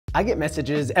I get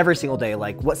messages every single day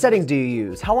like, what settings do you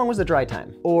use? How long was the dry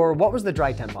time? Or what was the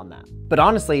dry temp on that? But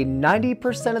honestly,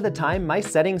 90% of the time, my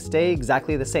settings stay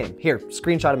exactly the same. Here,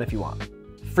 screenshot them if you want.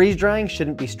 Freeze drying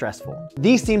shouldn't be stressful.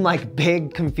 These seem like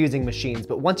big, confusing machines,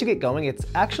 but once you get going, it's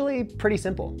actually pretty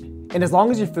simple. And as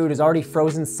long as your food is already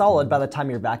frozen solid by the time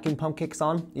your vacuum pump kicks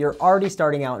on, you're already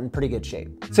starting out in pretty good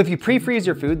shape. So if you pre-freeze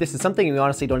your food, this is something you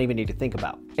honestly don't even need to think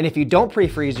about. And if you don't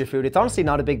pre-freeze your food, it's honestly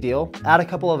not a big deal. Add a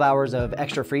couple of hours of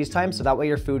extra freeze time so that way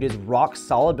your food is rock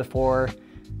solid before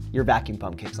your vacuum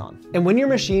pump kicks on. And when your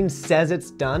machine says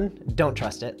it's done, don't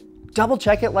trust it. Double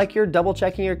check it like you're double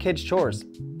checking your kids' chores.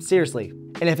 Seriously.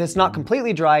 And if it's not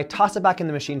completely dry, toss it back in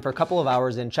the machine for a couple of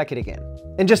hours and check it again.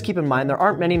 And just keep in mind, there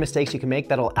aren't many mistakes you can make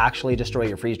that'll actually destroy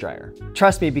your freeze dryer.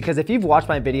 Trust me, because if you've watched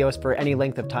my videos for any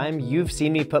length of time, you've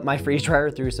seen me put my freeze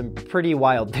dryer through some pretty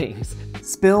wild things.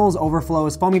 Spills,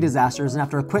 overflows, foamy disasters, and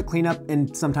after a quick cleanup,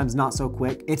 and sometimes not so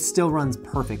quick, it still runs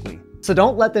perfectly. So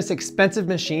don't let this expensive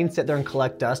machine sit there and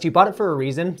collect dust. You bought it for a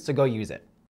reason, so go use it.